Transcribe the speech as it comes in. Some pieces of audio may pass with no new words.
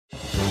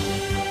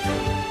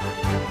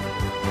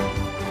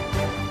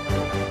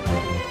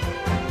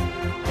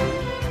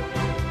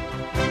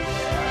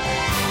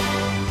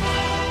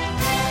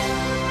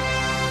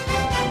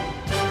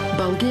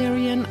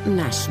Bulgarian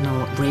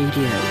National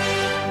Radio.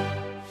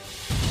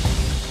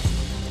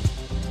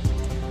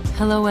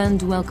 Hello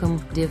and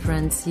welcome, dear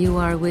friends. You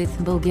are with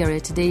Bulgaria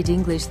Today, the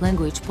English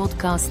language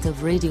podcast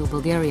of Radio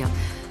Bulgaria.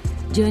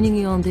 Joining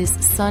you on this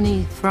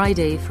sunny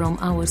Friday from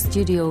our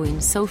studio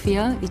in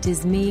Sofia, it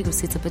is me,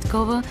 Rusica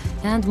Petkova,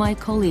 and my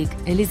colleague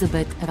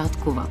Elizabeth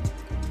Radkova.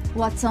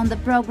 What's on the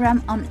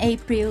program on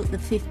April the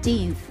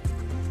 15th?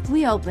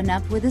 We open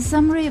up with a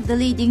summary of the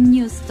leading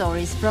news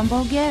stories from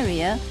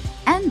Bulgaria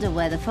and the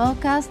weather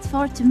forecast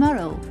for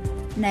tomorrow.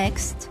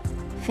 Next,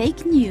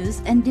 fake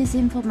news and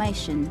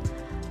disinformation.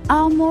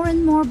 Are more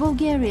and more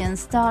Bulgarians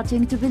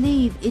starting to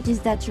believe it is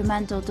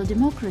detrimental to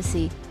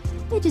democracy?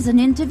 It is an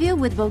interview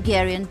with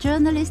Bulgarian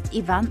journalist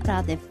Ivan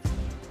Radev.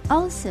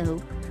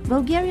 Also,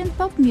 Bulgarian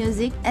pop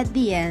music at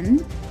the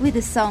end with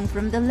a song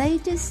from the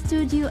latest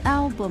studio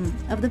album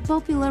of the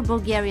popular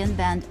Bulgarian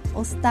band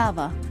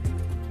Ostava.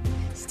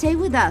 Stay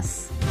with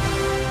us.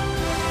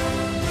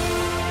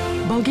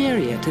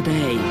 Bulgaria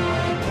Today.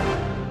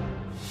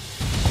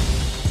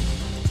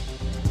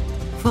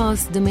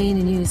 First, the main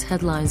news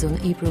headlines on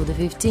April the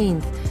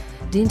 15th.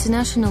 The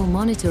International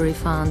Monetary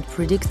Fund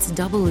predicts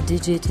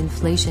double-digit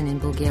inflation in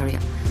Bulgaria.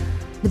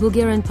 The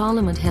Bulgarian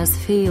Parliament has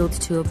failed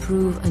to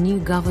approve a new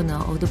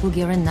governor of the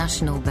Bulgarian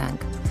National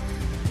Bank.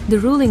 The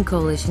ruling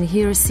coalition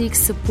here seeks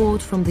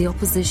support from the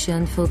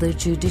opposition for the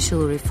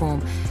judicial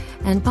reform,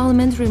 and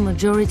parliamentary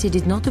majority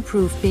did not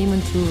approve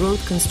payment to road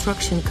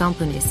construction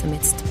companies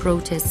amidst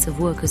protests of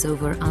workers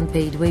over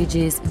unpaid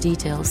wages.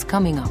 Details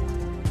coming up.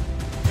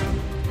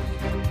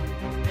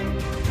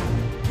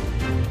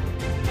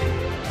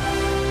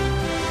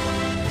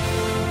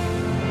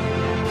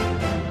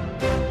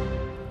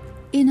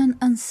 In an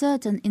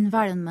uncertain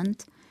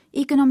environment,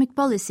 economic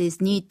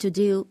policies need to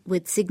deal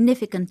with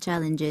significant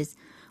challenges.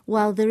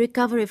 While the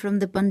recovery from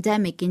the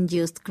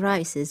pandemic-induced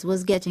crisis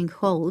was getting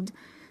hold,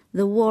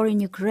 the war in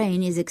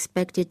Ukraine is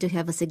expected to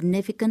have a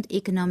significant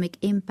economic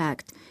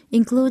impact,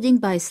 including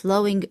by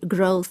slowing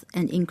growth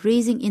and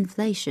increasing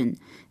inflation.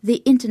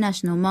 The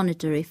International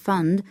Monetary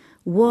Fund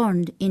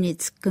warned in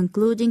its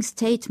concluding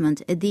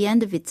statement at the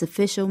end of its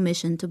official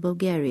mission to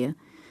Bulgaria.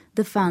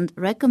 The fund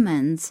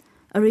recommends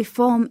a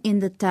reform in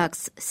the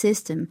tax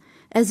system,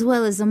 as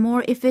well as a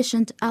more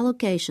efficient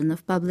allocation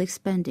of public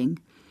spending.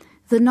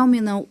 The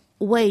nominal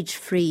wage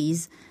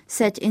freeze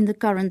set in the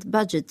current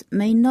budget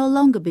may no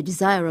longer be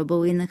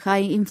desirable in a high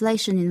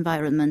inflation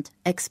environment,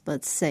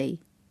 experts say.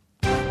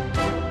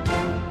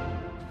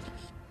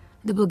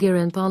 The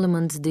Bulgarian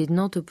Parliament did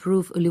not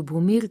approve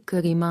Lyubomir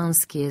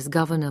Karimansky as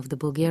governor of the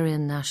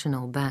Bulgarian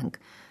National Bank.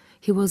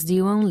 He was the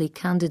only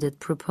candidate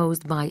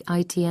proposed by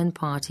ITN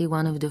party,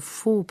 one of the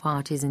four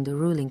parties in the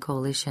ruling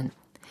coalition.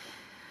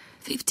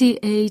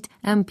 58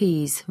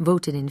 MPs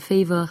voted in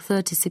favour,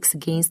 36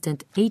 against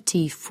and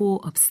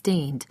 84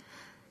 abstained.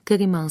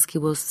 Karimansky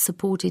was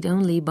supported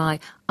only by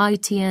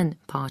ITN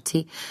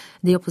party,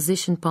 the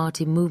opposition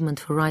party Movement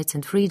for Rights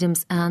and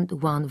Freedoms, and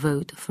one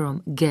vote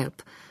from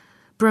GERB.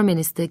 Prime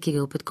Minister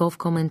Kirill Petkov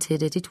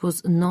commented that it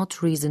was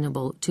not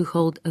reasonable to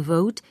hold a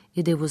vote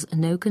if there was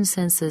no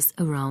consensus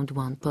around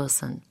one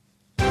person.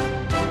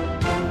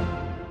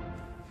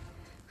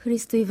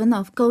 Hristo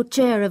Ivanov,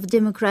 co-chair of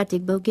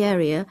Democratic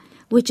Bulgaria,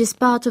 which is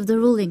part of the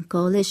ruling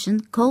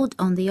coalition, called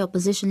on the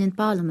opposition in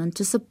parliament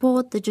to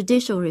support the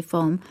judicial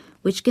reform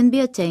which can be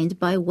attained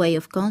by way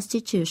of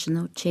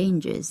constitutional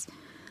changes.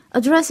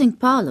 Addressing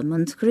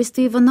Parliament,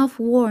 Hristo Ivanov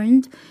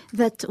warned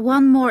that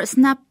one more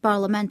snap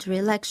parliamentary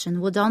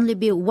election would only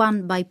be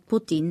won by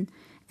Putin,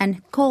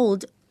 and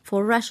called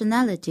for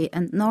rationality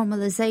and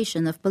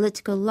normalization of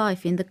political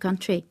life in the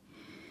country.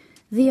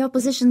 The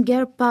opposition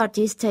GERB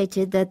party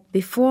stated that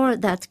before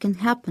that can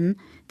happen,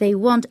 they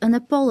want an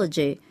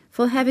apology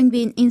for having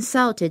been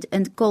insulted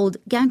and called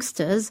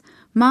gangsters,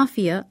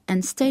 mafia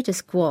and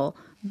status quo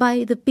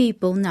by the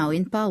people now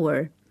in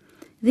power.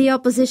 The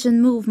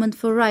opposition Movement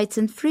for Rights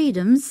and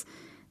Freedoms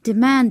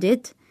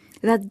demanded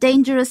that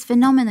dangerous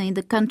phenomena in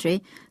the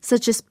country,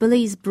 such as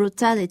police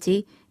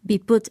brutality, be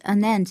put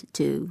an end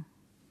to.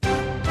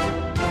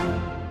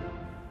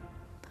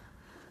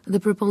 The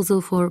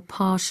proposal for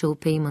partial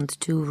payment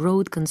to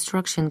road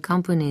construction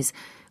companies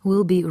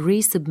will be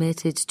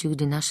resubmitted to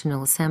the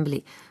National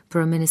Assembly,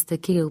 Prime Minister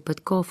Kirill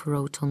Petkov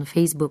wrote on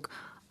Facebook,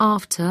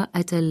 after,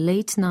 at a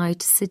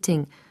late-night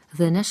sitting,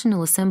 the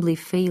National Assembly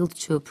failed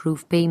to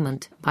approve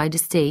payment by the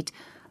state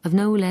of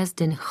no less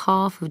than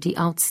half of the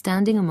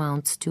outstanding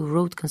amounts to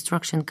road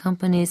construction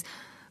companies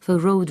for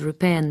road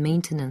repair and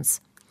maintenance.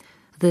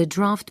 The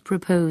draft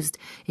proposed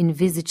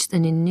envisaged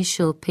an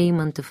initial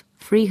payment of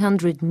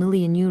 300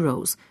 million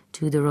euros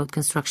to the road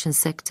construction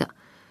sector.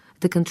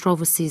 The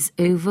controversy is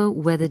over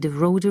whether the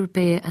road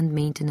repair and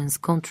maintenance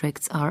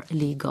contracts are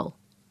legal.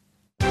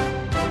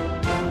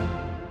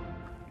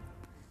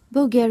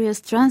 Bulgaria's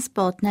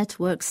transport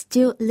network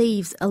still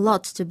leaves a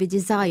lot to be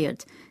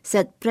desired,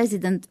 said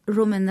President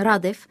Rumen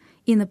Radev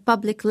in a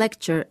public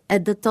lecture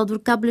at the Todor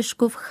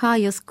Kablishkov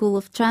Higher School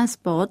of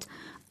Transport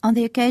on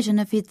the occasion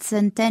of its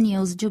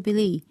centennial's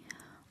jubilee.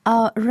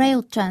 Our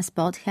rail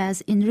transport has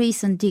in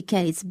recent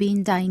decades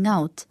been dying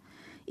out.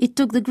 It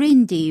took the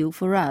Green Deal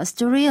for us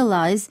to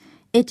realize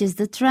it is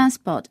the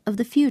transport of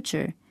the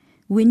future.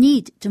 We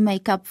need to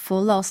make up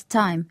for lost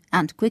time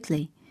and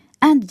quickly,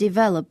 and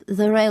develop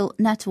the rail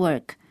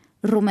network,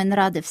 Rumen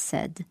Radev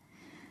said.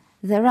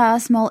 There are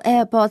small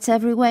airports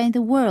everywhere in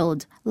the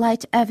world.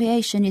 Light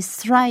aviation is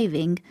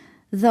thriving,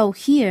 though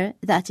here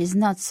that is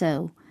not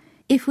so.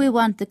 If we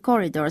want the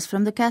corridors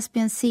from the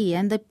Caspian Sea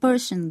and the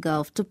Persian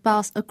Gulf to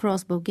pass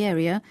across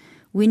Bulgaria,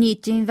 we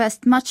need to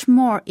invest much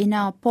more in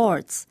our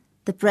ports,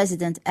 the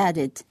president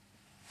added.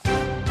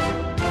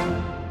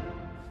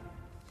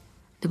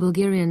 The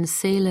Bulgarian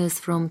sailors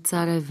from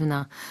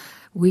Tsarevna,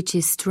 which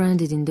is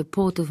stranded in the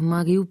port of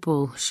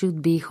Mariupol,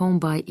 should be home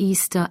by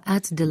Easter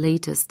at the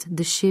latest,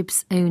 the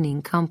ship's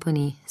owning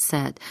company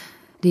said.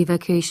 The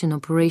evacuation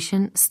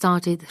operation,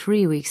 started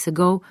 3 weeks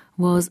ago,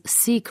 was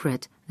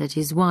secret. That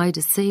is why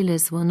the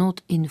sailors were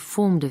not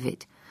informed of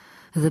it.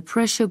 The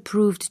pressure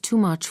proved too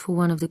much for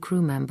one of the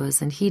crew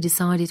members, and he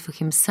decided for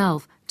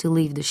himself to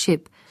leave the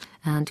ship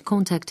and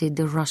contacted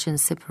the Russian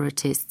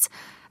separatists.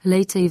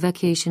 Later,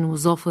 evacuation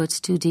was offered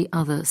to the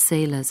other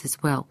sailors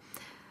as well.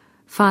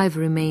 5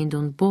 remained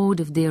on board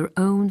of their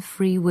own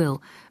free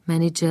will,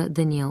 manager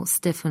Daniel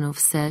Stefanov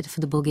said for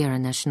the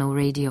Bulgarian National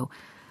Radio.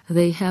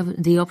 They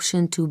have the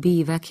option to be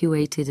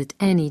evacuated at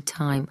any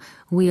time.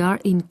 We are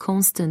in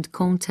constant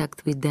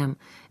contact with them.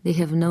 They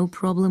have no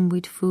problem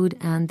with food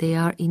and they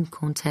are in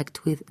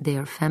contact with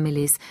their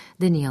families,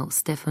 Daniel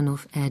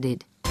Stefanov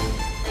added.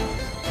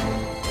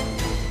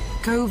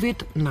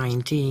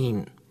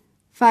 COVID-19.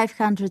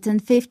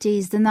 550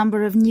 is the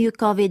number of new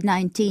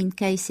COVID-19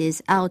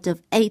 cases out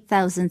of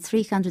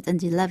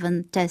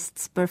 8,311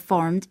 tests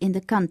performed in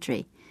the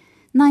country,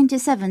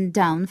 97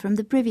 down from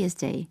the previous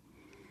day.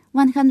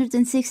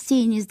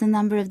 116 is the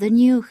number of the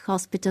new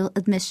hospital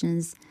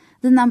admissions.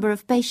 The number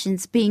of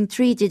patients being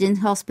treated in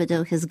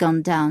hospital has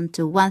gone down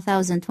to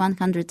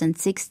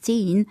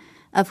 1,116,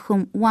 of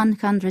whom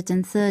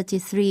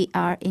 133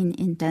 are in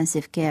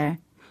intensive care.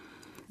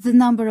 The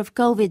number of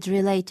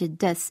COVID-related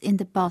deaths in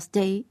the past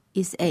day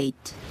is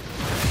 8.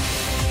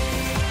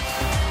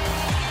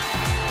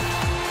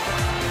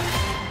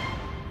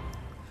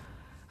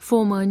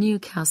 Former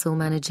Newcastle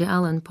manager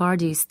Alan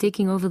Pardee is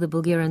taking over the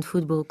Bulgarian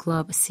football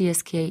club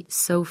CSKA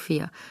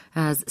Sofia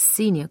as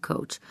senior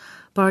coach.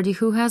 Pardee,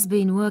 who has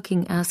been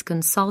working as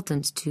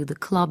consultant to the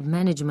club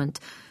management,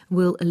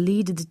 will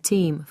lead the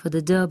team for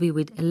the derby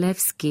with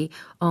Levski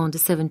on the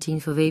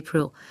 17th of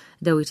April,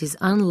 though it is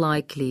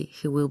unlikely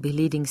he will be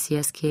leading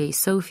CSKA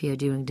Sofia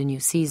during the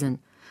new season.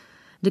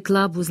 The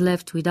club was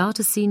left without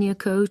a senior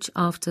coach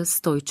after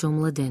Stoicho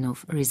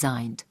Mladenov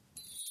resigned.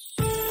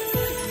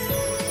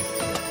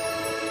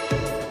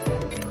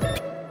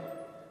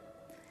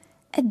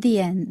 At the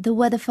end, the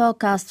weather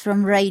forecast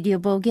from Radio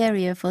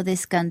Bulgaria for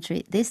this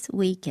country this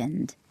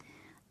weekend.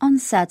 On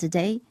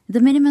Saturday, the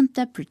minimum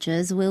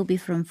temperatures will be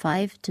from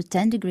 5 to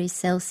 10 degrees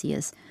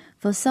Celsius.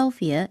 For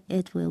Sofia,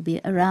 it will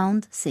be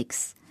around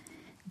 6.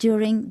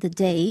 During the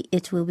day,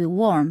 it will be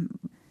warm,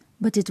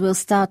 but it will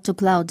start to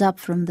cloud up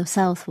from the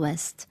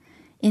southwest.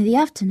 In the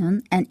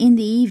afternoon and in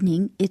the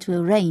evening, it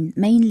will rain,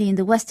 mainly in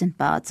the western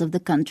parts of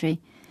the country.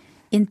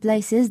 In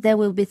places, there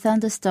will be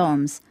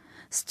thunderstorms.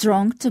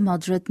 Strong to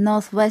moderate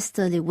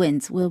northwesterly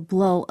winds will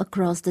blow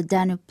across the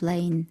Danube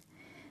plain.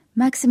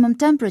 Maximum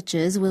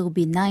temperatures will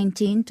be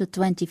 19 to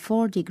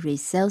 24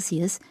 degrees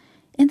Celsius.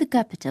 In the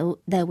capital,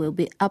 they will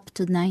be up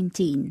to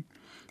 19.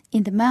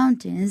 In the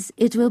mountains,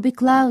 it will be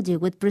cloudy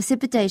with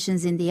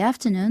precipitations in the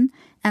afternoon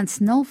and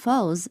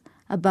snowfalls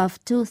above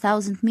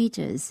 2,000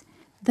 meters.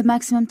 The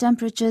maximum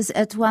temperatures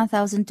at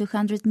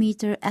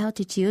 1,200-meter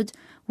altitude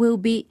will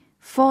be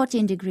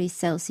 14 degrees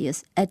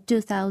Celsius. At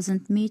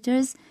 2,000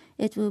 meters,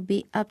 it will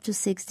be up to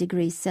 6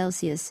 degrees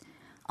Celsius.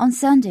 On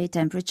Sunday,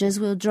 temperatures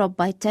will drop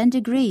by 10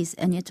 degrees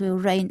and it will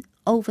rain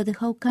over the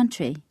whole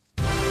country.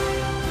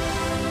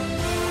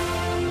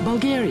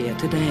 Bulgaria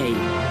today.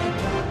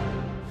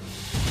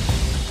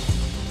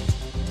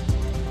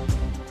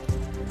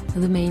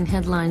 The main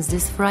headlines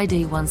this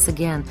Friday once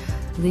again.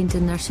 The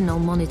International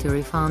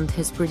Monetary Fund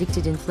has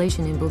predicted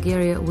inflation in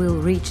Bulgaria will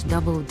reach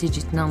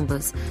double-digit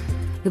numbers.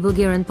 The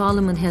Bulgarian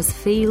parliament has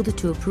failed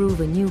to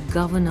approve a new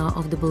governor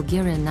of the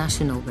Bulgarian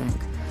National Bank.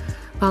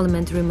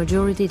 Parliamentary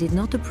majority did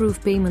not approve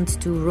payments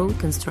to road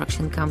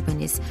construction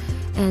companies.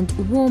 And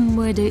warm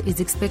weather is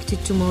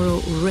expected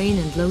tomorrow, rain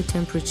and low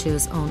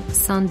temperatures on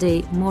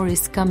Sunday. More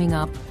is coming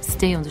up.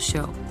 Stay on the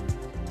show.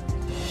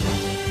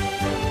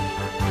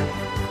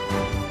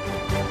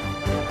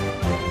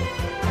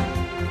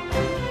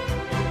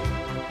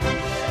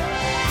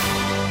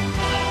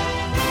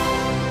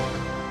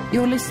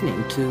 You're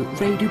listening to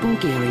Radio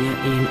Bulgaria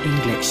in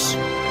English.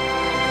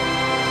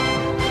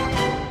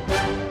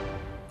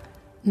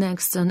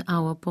 Next on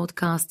our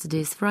podcast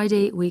this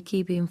Friday, we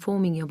keep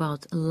informing you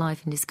about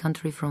life in this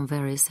country from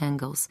various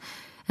angles.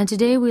 And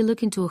today we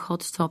look into a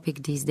hot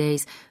topic these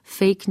days,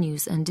 fake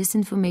news and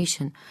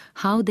disinformation,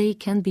 how they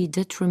can be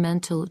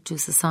detrimental to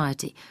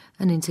society.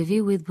 An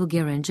interview with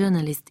Bulgarian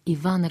journalist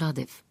Ivan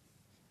Radev.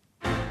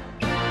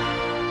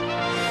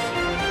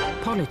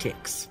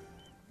 Politics.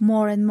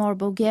 More and more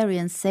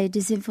Bulgarians say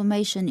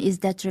disinformation is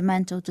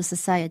detrimental to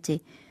society,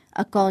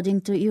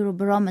 according to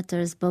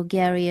Eurobarometer's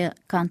Bulgaria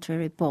country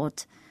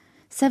report.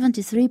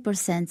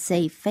 73%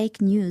 say fake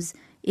news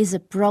is a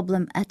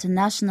problem at a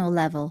national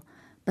level,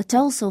 but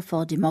also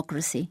for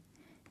democracy.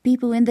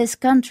 People in this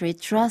country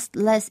trust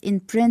less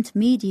in print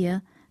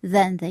media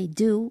than they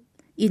do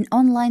in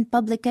online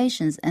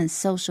publications and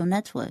social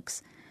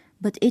networks.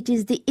 But it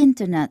is the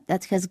internet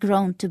that has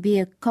grown to be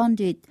a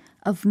conduit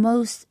of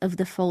most of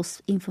the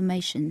false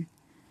information.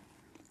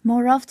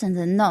 More often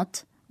than not,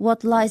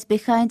 what lies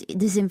behind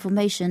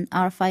disinformation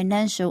are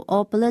financial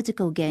or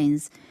political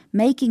gains,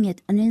 making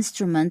it an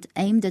instrument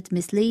aimed at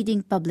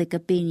misleading public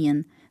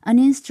opinion, an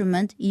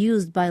instrument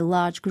used by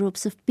large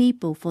groups of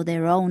people for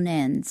their own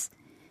ends.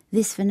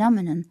 This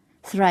phenomenon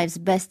thrives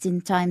best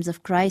in times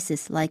of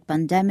crisis like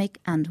pandemic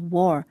and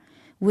war,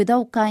 with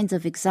all kinds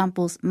of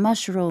examples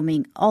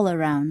mushrooming all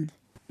around.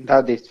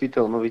 Да,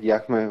 действително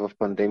видяхме в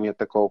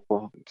пандемията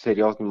колко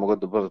сериозни могат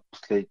да бъдат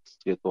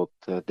последствията от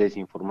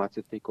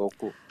дезинформацията и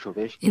колко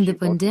човешки. In the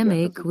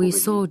pandemic, we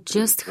saw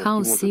just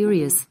how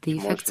serious the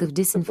effects of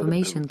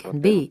disinformation can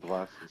be,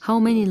 how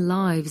many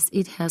lives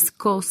it has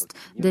cost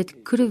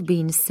that could have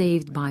been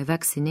saved by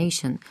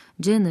vaccination,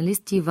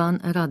 journalist Ivan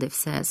Radev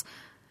says.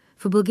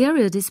 For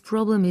Bulgaria, this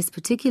problem is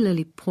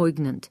particularly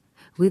poignant,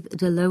 with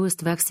the lowest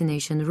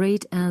vaccination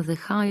rate and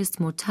the highest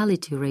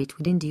mortality rate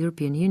within the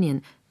European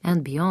Union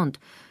and beyond.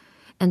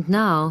 And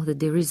now that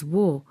there is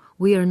war,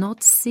 we are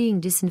not seeing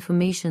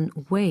disinformation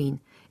wane.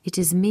 It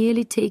is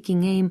merely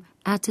taking aim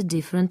at a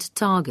different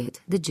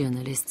target, the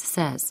journalist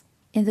says.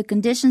 In the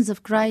conditions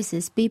of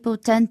crisis, people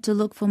tend to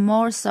look for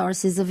more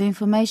sources of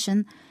information,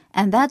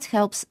 and that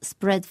helps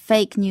spread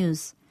fake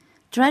news.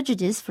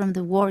 Tragedies from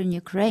the war in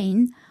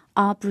Ukraine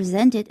are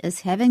presented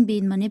as having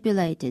been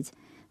manipulated.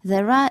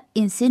 There are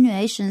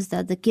insinuations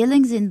that the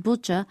killings in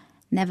Bucha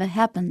never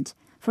happened.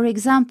 For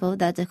example,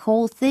 that the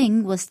whole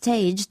thing was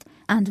staged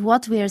and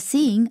what we are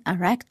seeing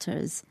are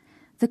actors.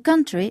 The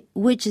country,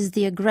 which is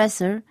the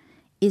aggressor,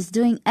 is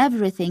doing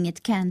everything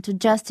it can to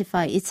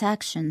justify its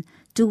action,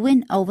 to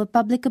win over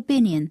public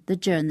opinion, the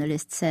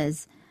journalist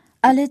says.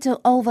 A little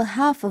over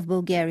half of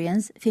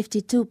Bulgarians,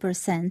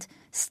 52%,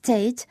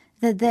 state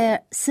that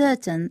they're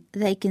certain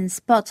they can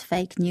spot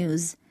fake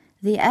news,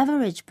 the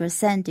average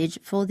percentage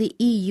for the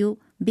EU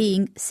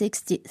being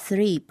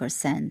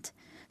 63%.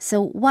 So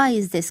why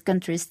is this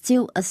country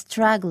still a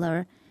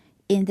straggler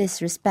in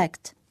this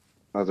respect?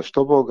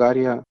 Защо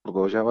България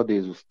продължава да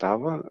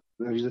изостава?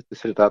 Виждате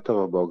средата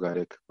в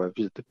България. Каква е?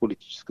 Виждате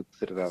политическата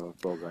среда в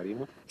България.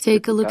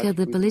 Take a look at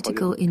the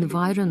political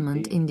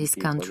environment in this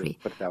country.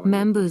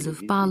 Members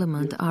of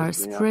parliament are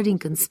spreading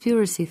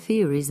conspiracy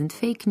theories and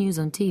fake news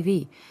on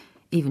TV.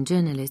 Even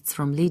journalists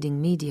from leading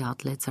media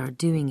outlets are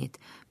doing it,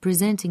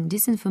 presenting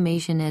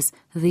disinformation as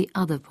the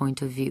other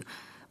point of view.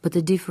 But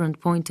a different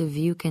point of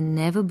view can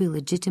never be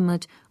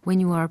legitimate when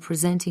you are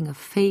presenting a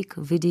fake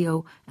video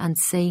and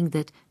saying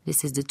that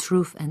this is the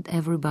truth and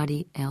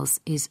everybody else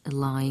is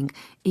lying,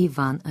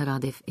 Ivan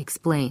Radev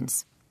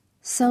explains.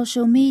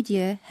 Social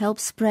media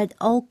helps spread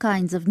all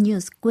kinds of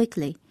news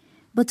quickly,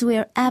 but we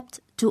are apt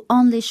to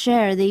only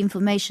share the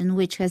information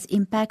which has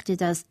impacted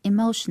us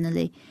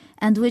emotionally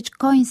and which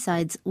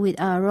coincides with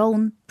our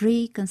own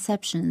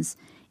preconceptions,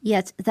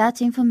 yet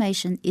that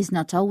information is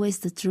not always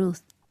the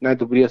truth.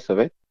 Най-добрият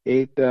съвет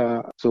е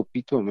да се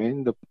опитваме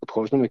да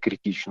подхождаме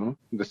критично,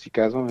 да си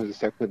казваме за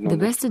всяко едно.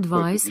 The best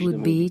advice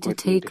would be to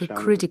take a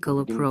critical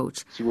approach.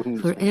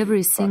 For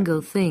every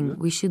single thing,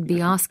 we should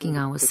be asking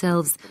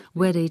ourselves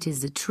whether it is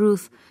the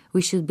truth.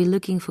 We should be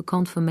looking for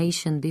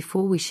confirmation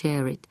before we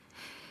share it.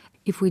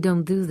 If we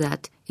don't do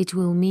that, it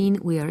will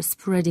mean we are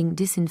spreading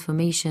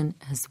disinformation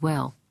as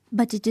well.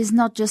 But it is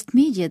not just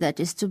media that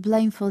is to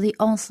blame for the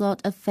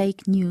onslaught of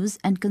fake news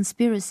and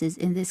conspiracies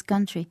in this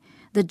country,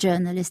 the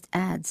journalist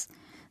adds.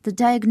 The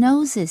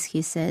diagnosis,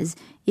 he says,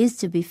 is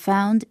to be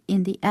found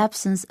in the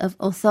absence of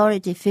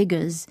authority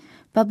figures,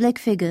 public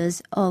figures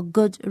or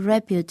good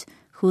repute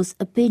whose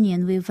opinion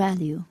we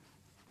value.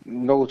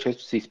 Много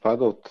често се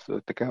изпада от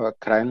такава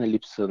крайна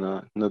липса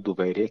на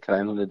доверие,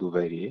 крайно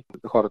недоверие.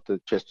 Хората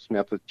често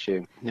смятат,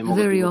 че не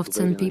могат. Very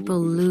often people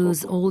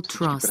lose all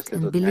trust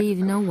and believe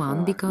no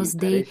one because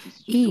they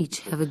each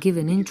have a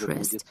given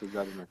interest.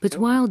 But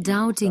while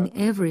doubting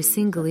every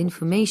single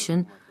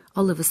information,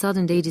 all of a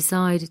sudden they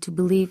decide to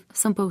believe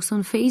some post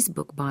on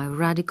Facebook by a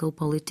radical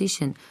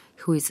politician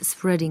who is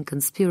spreading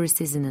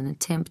conspiracies in an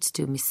attempt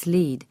to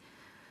mislead.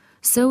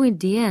 So in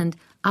the end,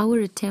 our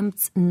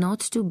attempts not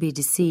to be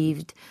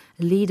deceived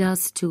lead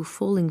us to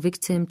falling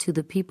victim to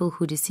the people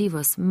who deceive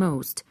us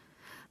most.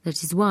 That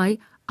is why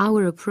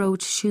our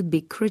approach should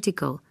be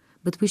critical,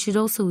 but we should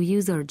also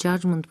use our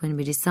judgment when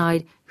we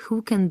decide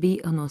who can be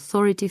an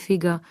authority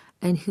figure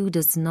and who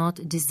does not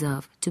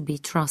deserve to be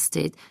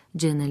trusted,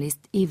 journalist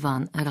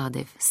Ivan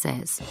Radev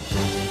says.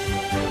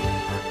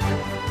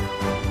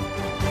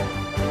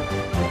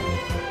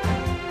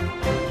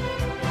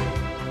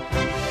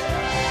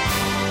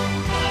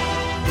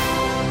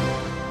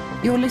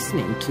 You're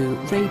listening to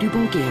Radio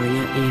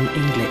Bulgaria in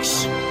English.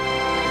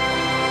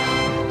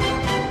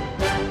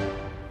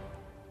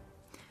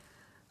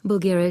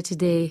 Bulgaria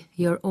Today,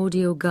 your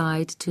audio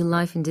guide to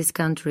life in this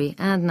country.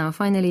 And now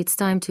finally it's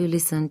time to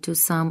listen to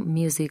some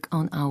music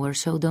on our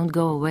show. Don't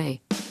go away.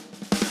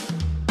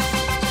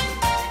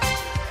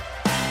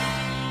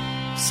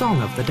 Song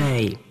of the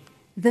Day.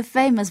 The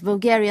famous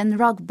Bulgarian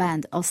rock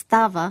band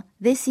Ostava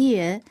this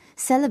year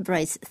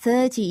celebrates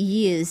 30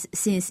 years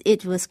since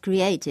it was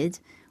created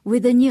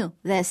with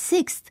their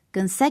sixth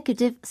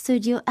consecutive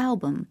studio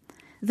album.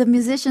 The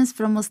musicians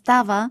from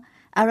Ostava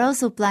are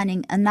also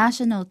planning a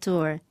national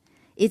tour.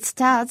 It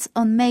starts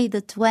on May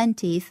the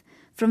 20th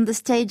from the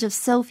stage of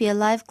Sofia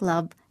Live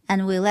Club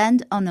and will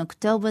end on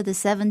October the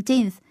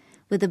 17th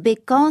with a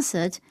big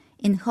concert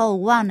in Hall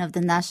 1 of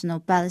the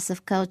National Palace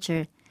of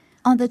Culture.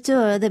 On the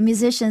tour, the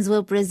musicians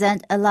will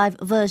present a live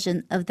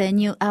version of their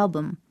new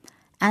album.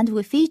 And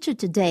we feature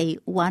today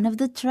one of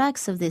the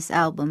tracks of this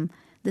album,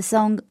 the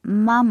song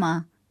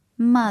Mama,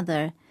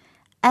 Mother.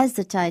 As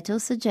the title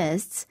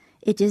suggests,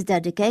 it is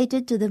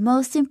dedicated to the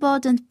most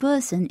important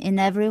person in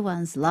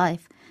everyone's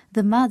life,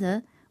 the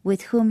mother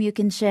with whom you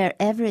can share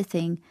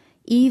everything,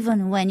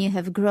 even when you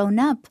have grown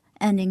up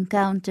and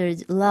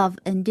encountered love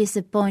and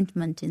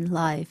disappointment in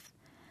life.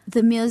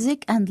 The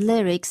music and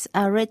lyrics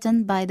are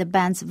written by the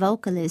band's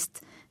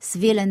vocalist,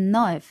 Svilen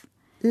Noev.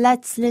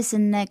 Let's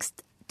listen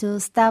next to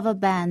Stava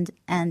Band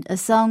and a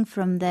song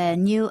from their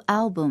new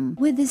album.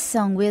 With this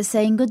song, we are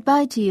saying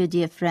goodbye to you,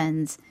 dear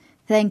friends.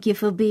 Thank you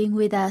for being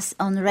with us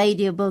on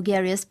Radio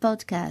Bulgaria's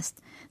podcast.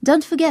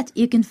 Don't forget,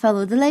 you can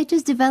follow the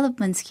latest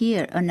developments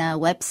here on our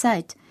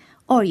website,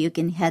 or you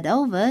can head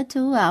over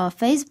to our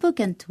Facebook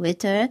and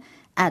Twitter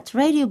at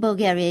Radio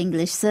Bulgaria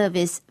English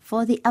Service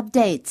for the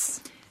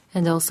updates.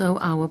 And also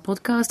our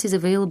podcast is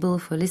available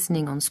for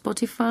listening on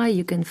Spotify.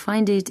 You can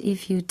find it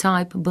if you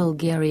type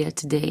Bulgaria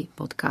Today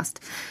podcast.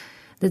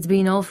 That's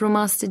been all from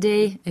us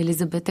today.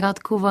 Elizabeth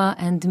Radkova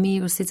and me,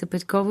 Rosica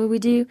Petkova,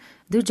 with you.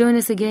 Do join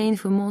us again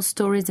for more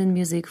stories and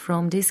music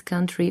from this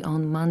country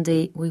on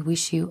Monday. We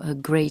wish you a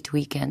great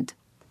weekend.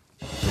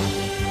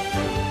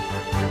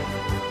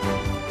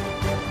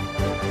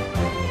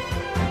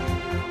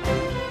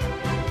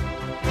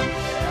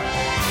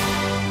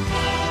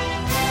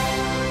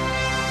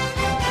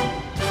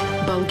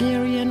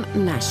 Bulgarian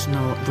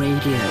National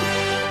Radio.